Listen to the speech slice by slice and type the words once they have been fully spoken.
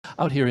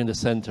out here in the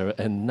center.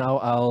 And now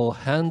I'll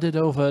hand it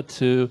over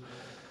to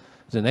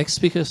the next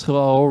speakers who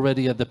are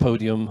already at the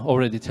podium,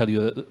 ready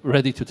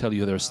to tell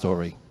you their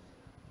story.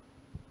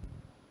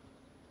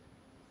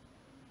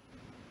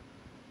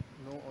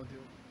 No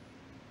audio.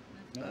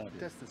 No audio.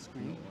 That's the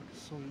screen.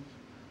 So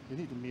you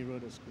need to mirror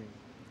the screen.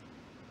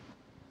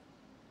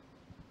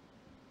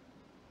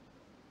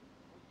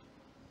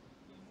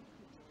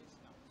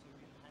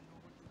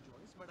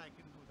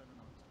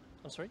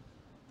 I'm sorry?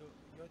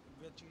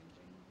 We're changing,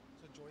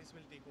 so Joyce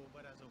will take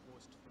over as a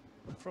host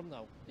from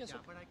now. Yes, yeah,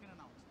 okay. but I can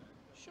announce that.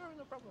 Sure,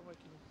 no problem. Thank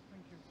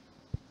you.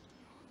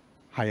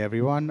 Hi,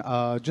 everyone.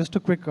 Just a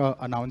quick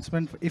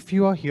announcement. If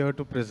you are here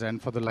to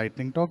present for the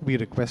lightning talk, we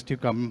request you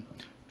come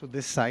to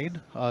this side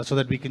so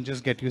that we can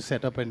just get you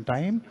set up in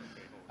time.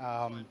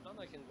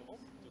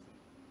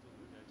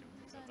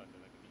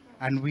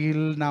 And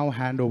we'll now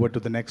hand over to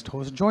the next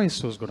host,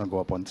 Joyce, who's going to go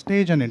up on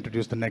stage and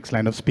introduce the next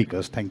line of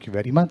speakers. Thank you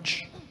very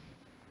much.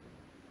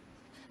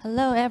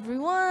 Hello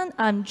everyone,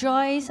 I'm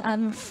Joyce.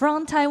 I'm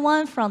from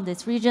Taiwan, from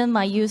this region.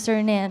 My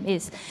username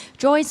is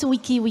Joyce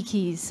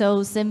Wiki,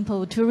 so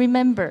simple to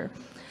remember.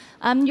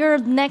 I'm your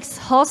next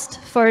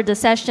host for the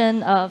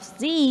session of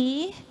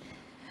the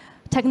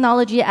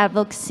Technology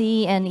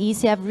Advocacy and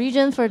ESEAP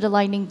region for the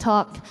lightning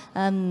talk.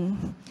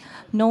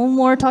 No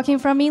more talking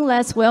from me,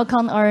 let's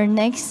welcome our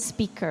next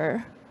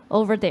speaker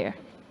over there.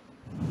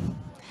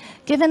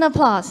 Give an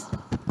applause.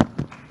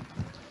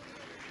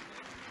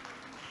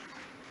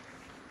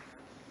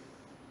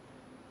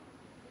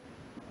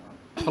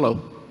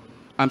 Hello.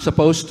 I'm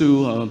supposed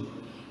to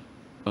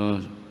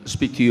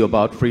speak to you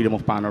about freedom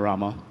of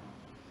panorama.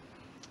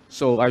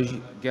 So I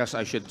guess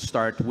I should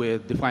start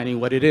with defining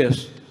what it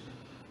is.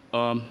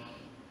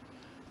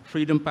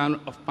 Freedom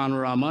of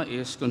panorama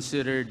is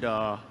considered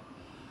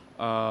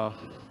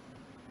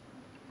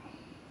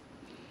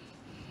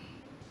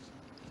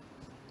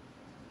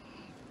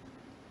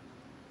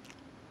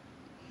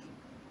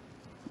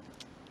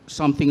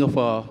something of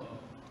a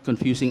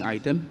confusing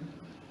item.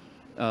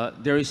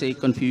 There is a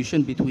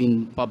confusion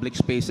between public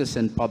spaces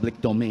and public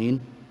domain.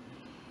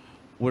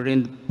 We're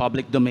in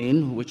public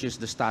domain, which is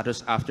the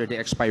status after the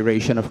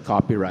expiration of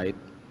copyright,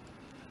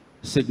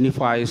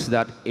 signifies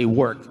that a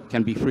work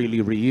can be freely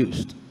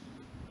reused.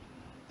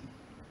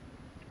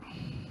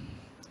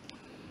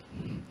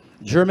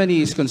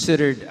 Germany is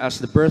considered as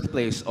the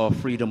birthplace of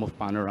freedom of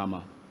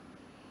panorama,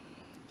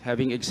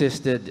 having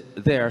existed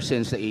there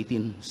since the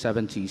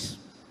 1870s.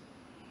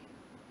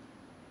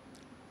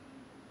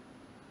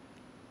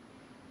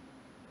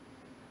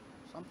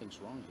 Something's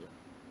wrong here.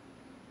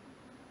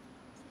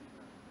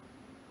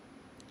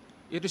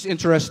 It is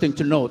interesting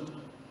to note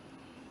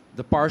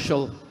the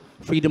partial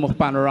freedom of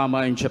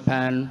panorama in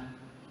Japan,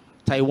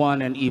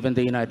 Taiwan, and even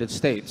the United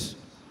States,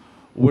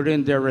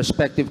 wherein their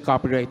respective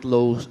copyright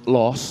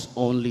laws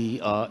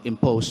only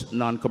impose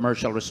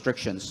non-commercial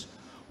restrictions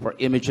for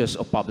images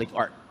of public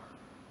art.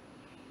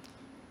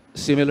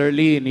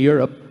 Similarly, in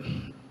Europe,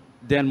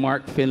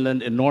 Denmark,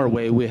 Finland, and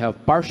Norway, we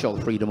have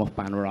partial freedom of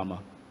panorama.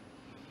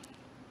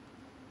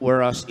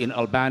 Whereas in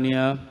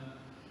Albania,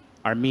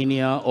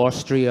 Armenia,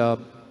 Austria,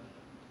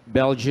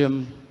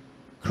 Belgium,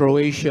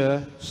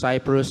 Croatia,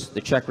 Cyprus, the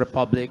Czech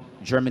Republic,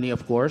 Germany,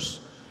 of course,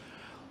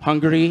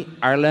 Hungary,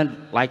 Ireland,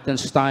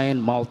 Liechtenstein,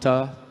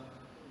 Malta,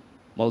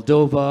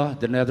 Moldova,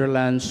 the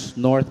Netherlands,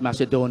 North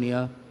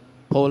Macedonia,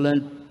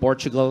 Poland,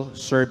 Portugal,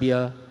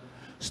 Serbia,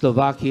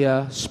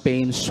 Slovakia,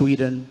 Spain,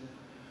 Sweden,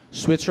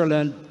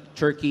 Switzerland,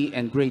 Turkey,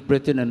 and Great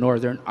Britain and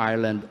Northern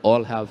Ireland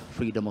all have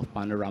freedom of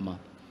panorama.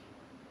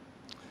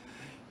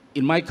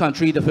 In my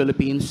country, the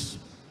Philippines,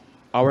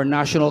 our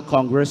National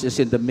Congress is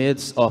in the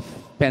midst of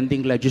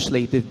pending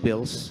legislative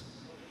bills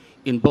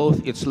in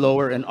both its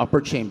lower and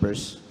upper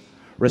chambers,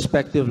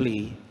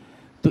 respectively,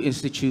 to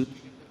institute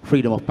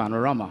freedom of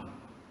panorama.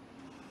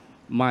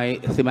 My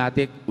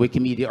thematic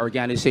Wikimedia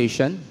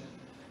organization,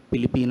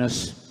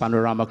 Pilipinas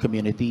Panorama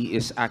Community,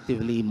 is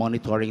actively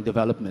monitoring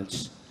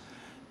developments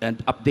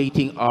and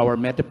updating our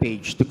meta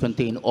page to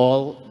contain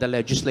all the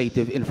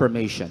legislative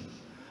information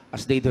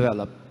as they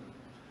develop,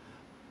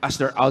 as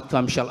their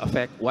outcome shall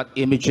affect what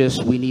images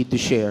we need to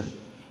share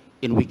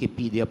in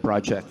Wikipedia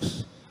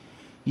projects.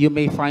 You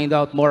may find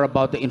out more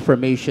about the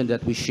information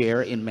that we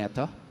share in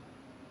Meta.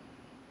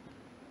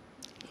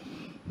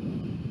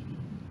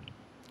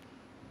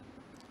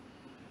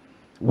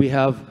 We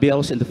have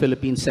bills in the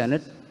Philippine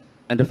Senate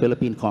and the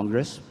Philippine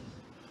Congress.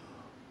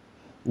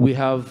 We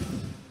have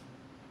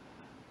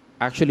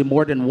actually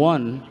more than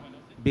one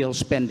bill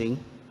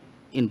pending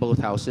in both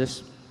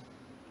houses.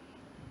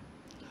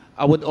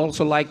 I would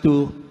also like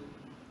to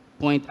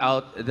point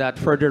out that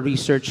further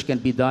research can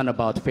be done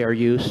about fair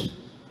use,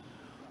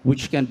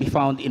 which can be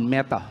found in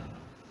Meta.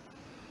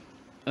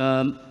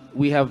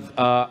 We have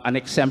an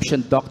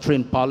exemption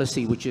doctrine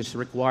policy, which is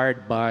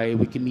required by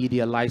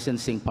Wikimedia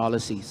licensing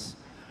policies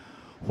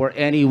for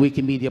any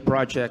Wikimedia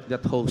project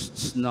that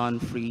hosts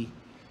non-free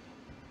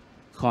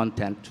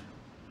content.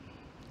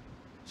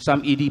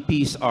 Some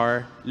EDPs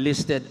are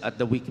listed at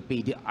the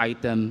Wikipedia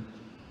item,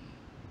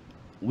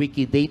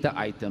 Wikidata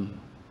item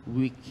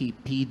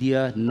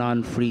Wikipedia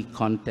non-free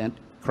content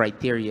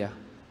criteria,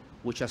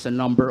 which has a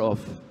number of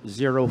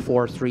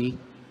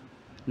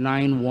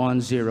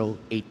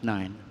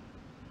 043-91089.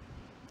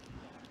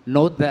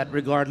 Note that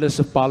regardless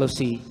of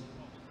policy,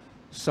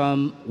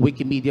 some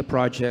Wikimedia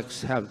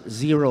projects have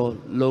 0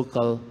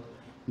 local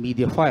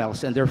media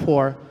files, and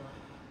therefore,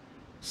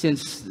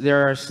 since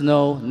there's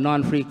no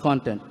non-free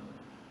content,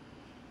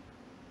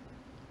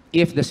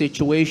 if the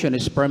situation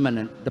is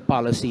permanent, the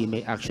policy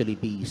may actually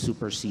be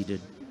superseded.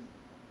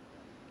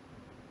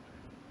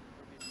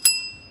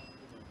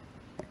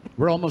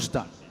 We're almost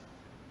done.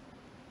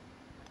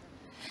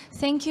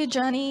 Thank you,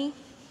 Johnny.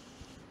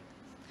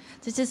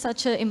 This is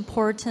such an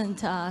important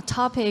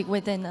topic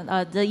within the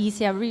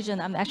ESEAP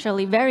region. I'm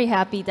actually very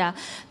happy that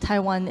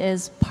Taiwan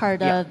is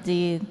part of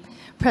the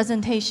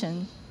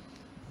presentation.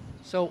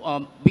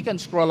 So we can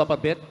scroll up a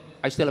bit.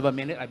 I still have a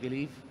minute, I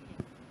believe.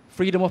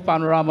 Freedom of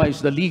panorama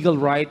is the legal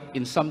right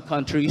in some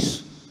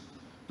countries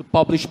to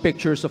publish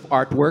pictures of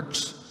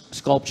artworks,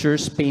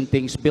 sculptures,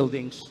 paintings,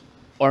 buildings,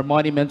 or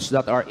monuments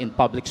that are in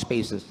public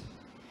spaces,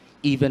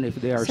 even if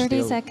they are 30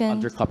 still seconds.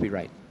 under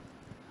copyright.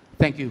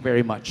 Thank you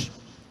very much.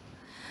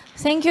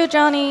 Thank you,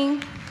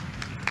 Johnny.